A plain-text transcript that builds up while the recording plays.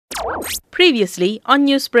Previously on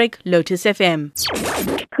Newsbreak, Lotus FM.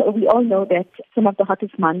 We all know that some of the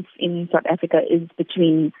hottest months in South Africa is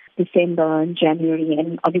between December and January,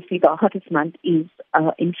 and obviously the hottest month is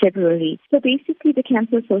in February. So basically the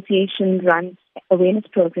Cancer Association runs awareness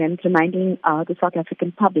programs reminding the South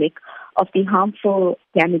African public of the harmful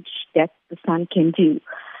damage that the sun can do.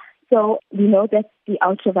 So we know that the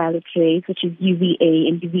ultraviolet rays, which is UVA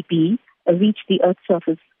and UVB, reach the Earth's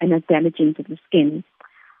surface and are damaging to the skin.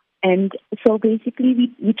 And so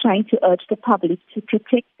basically we're trying to urge the public to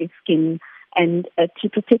protect their skin and to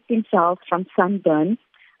protect themselves from sunburn,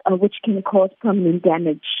 which can cause permanent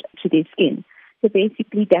damage to their skin. So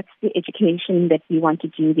basically that's the education that we want to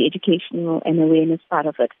do, the educational and awareness part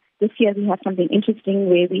of it. This year we have something interesting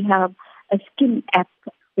where we have a skin app,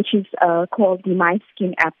 which is called the My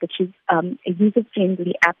Skin app, which is a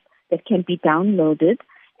user-friendly app that can be downloaded.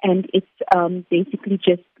 And it basically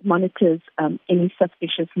just monitors any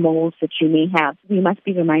suspicious moles that you may have. We must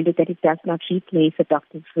be reminded that it does not replace a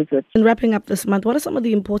doctor's visit. In wrapping up this month, what are some of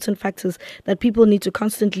the important factors that people need to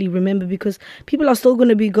constantly remember? Because people are still going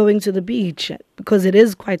to be going to the beach because it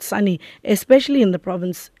is quite sunny, especially in the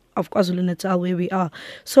province of KwaZulu-Natal where we are.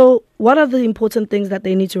 So what are the important things that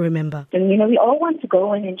they need to remember? And, we all want to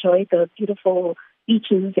go and enjoy the beautiful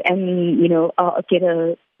beaches and, get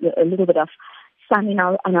a little bit of sun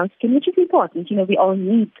on our skin, which is important. We all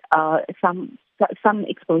need some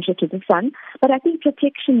exposure to the sun, but I think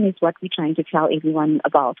protection is what we're trying to tell everyone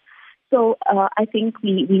about. So I think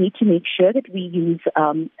we need to make sure that we use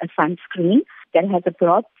a sunscreen that has a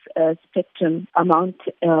broad spectrum amount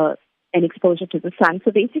and exposure to the sun.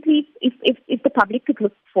 So basically, if the public could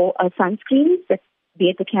look for a sunscreen that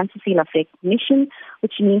bears the cancer seal of recognition,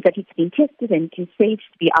 which means that it's been tested and it's safe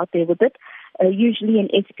to be out there with it. Usually an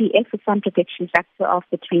SPF, a sun protection factor of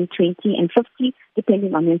between 20 and 50,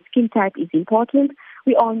 depending on your skin type, is important.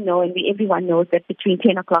 We all know, and everyone knows, that between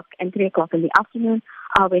 10 o'clock and 3 o'clock in the afternoon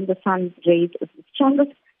are when the sun's rays is the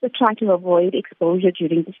strongest. So try to avoid exposure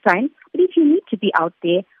during this time. But if you need to be out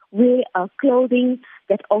there, wear clothing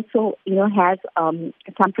that also, has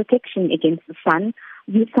some protection against the sun.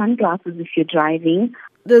 Use sunglasses if you're driving.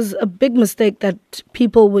 There's a big mistake that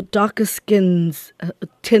people with darker skins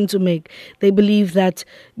tend to make. They believe that,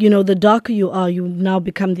 the darker you are, you now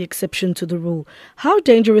become the exception to the rule. How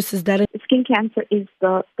dangerous is that? Skin cancer is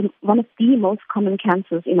one of the most common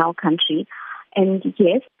cancers in our country. And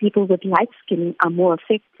yes, people with light skin are more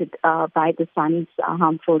affected by the sun's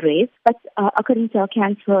harmful rays. But according to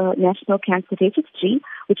our National Cancer Registry,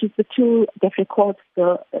 which is the tool that records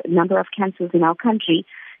the number of cancers in our country,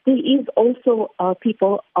 there is also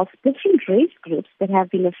people of different race groups that have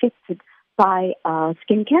been affected by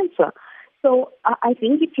skin cancer. So I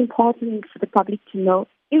think it's important for the public to know,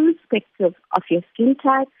 irrespective of your skin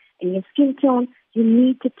type and your skin tone, you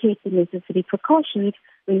need to take the necessary precautions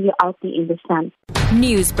when you're out there in the sun.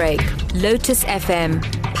 Newsbreak, Lotus FM,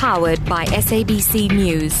 powered by SABC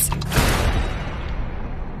News.